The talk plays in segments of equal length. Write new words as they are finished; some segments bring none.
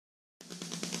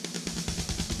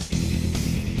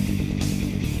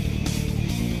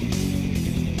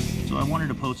wanted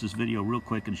to post this video real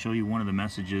quick and show you one of the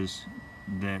messages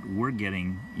that we're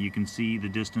getting. You can see the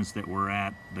distance that we're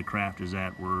at, the craft is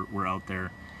at, we're out there.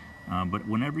 But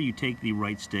whenever you take the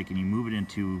right stick and you move it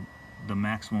into the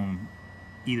maximum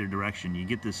either direction, you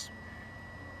get this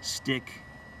stick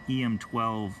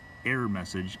EM12 error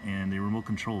message and the remote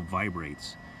control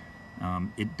vibrates.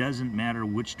 It doesn't matter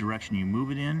which direction you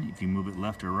move it in. If you move it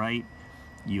left or right,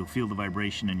 you'll feel the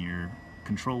vibration in your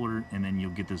controller, and then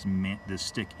you'll get this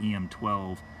stick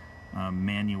EM12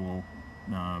 manual.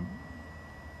 I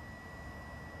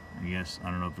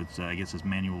don't know if it's I guess it's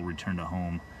manual return to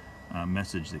home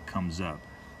message that comes up.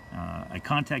 I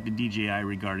contacted DJI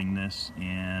regarding this,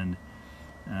 and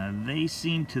they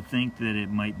seem to think that it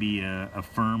might be a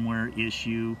firmware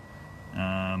issue,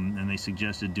 and they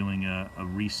suggested doing a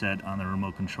reset on the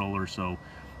remote controller. So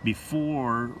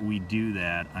before we do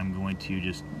that, I'm going to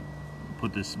just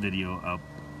put this video up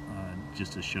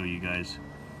just to show you guys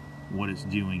what it's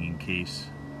doing in case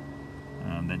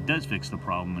that does fix the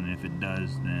problem, and if it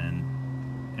does, then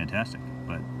fantastic.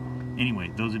 But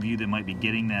anyway, those of you that might be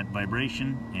getting that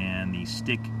vibration and the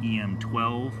stick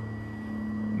EM12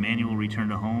 manual return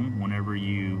to home, whenever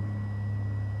you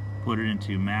put it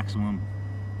into maximum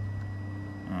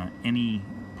any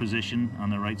position on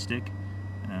the right stick,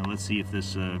 let's see if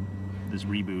this this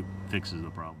reboot fixes the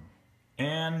problem.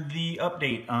 And the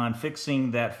update on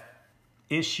fixing that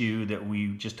issue that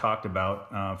we just talked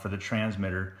about for the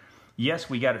transmitter. Yes,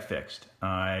 we got it fixed.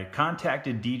 I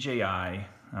contacted DJI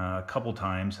a couple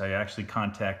times. I actually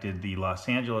contacted the Los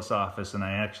Angeles office, and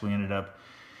I actually ended up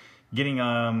getting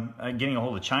a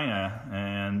hold of China,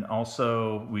 and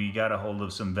also we got a hold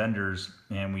of some vendors,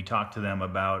 and we talked to them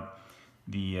about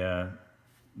the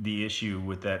issue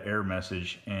with that error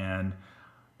message. And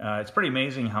it's pretty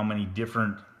amazing how many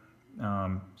different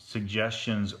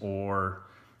suggestions, or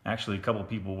actually a couple of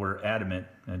people were adamant.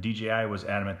 DJI was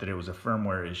adamant that it was a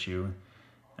firmware issue.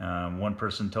 One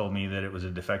person told me that it was a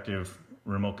defective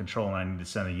remote control and I need to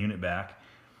send the unit back.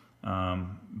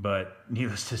 But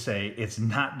needless to say, it's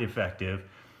not defective.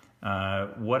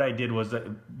 What I did was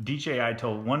that DJI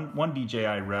told one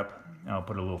DJI rep, I'll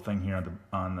put a little thing here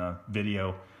on the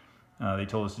video, they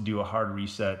told us to do a hard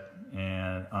reset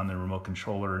on the remote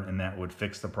controller, and that would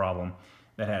fix the problem.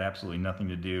 That had absolutely nothing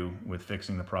to do with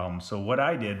fixing the problem. So what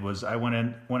I did was I went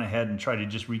ahead and tried to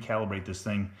just recalibrate this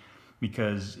thing,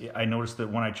 because I noticed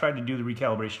that when I tried to do the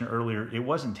recalibration earlier, it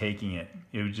wasn't taking it.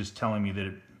 It was just telling me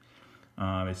that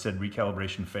it said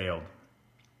recalibration failed.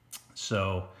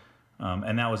 So,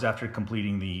 and that was after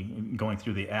completing going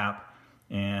through the app,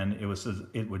 and it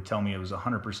would tell me it was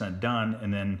 100% done,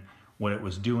 and then what it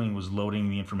was doing was loading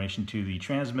the information to the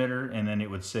transmitter, and then it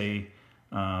would say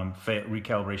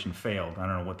recalibration failed. I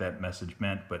don't know what that message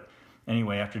meant, but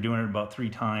anyway, after doing it about 3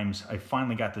 times, I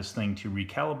finally got this thing to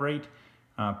recalibrate,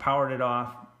 powered it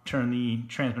off, turned the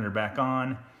transmitter back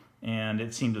on, and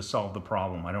it seemed to solve the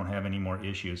problem. I don't have any more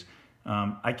issues.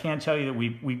 I can tell you that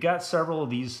we've got several of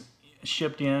these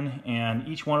shipped in, and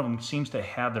each one of them seems to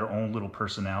have their own little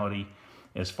personality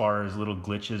as far as little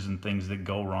glitches and things that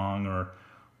go wrong,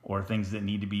 or things that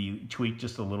need to be tweaked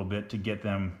just a little bit to get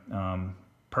them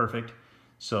perfect.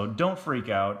 So don't freak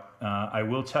out. I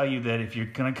will tell you that if you're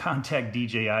going to contact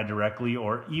DJI directly,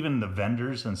 or even the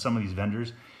vendors, and some of these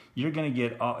vendors, you're going to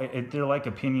get, they're like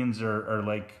opinions are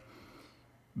like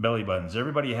belly buttons.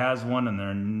 Everybody has one,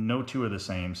 and no two are the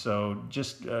same. So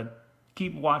just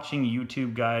keep watching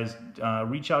YouTube, guys.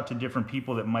 Reach out to different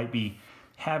people that might be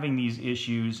having these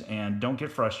issues, and don't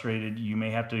get frustrated. You may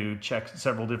have to check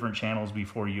several different channels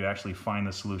before you actually find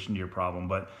the solution to your problem.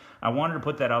 But I wanted to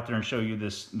put that out there and show you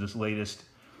this latest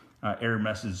error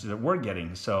message that we're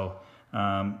getting. So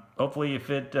hopefully,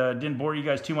 if it didn't bore you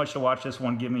guys too much to watch this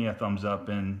one, give me a thumbs up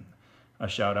and a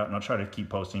shout out, and I'll try to keep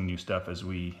posting new stuff as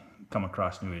we come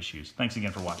across new issues. Thanks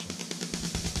again for watching.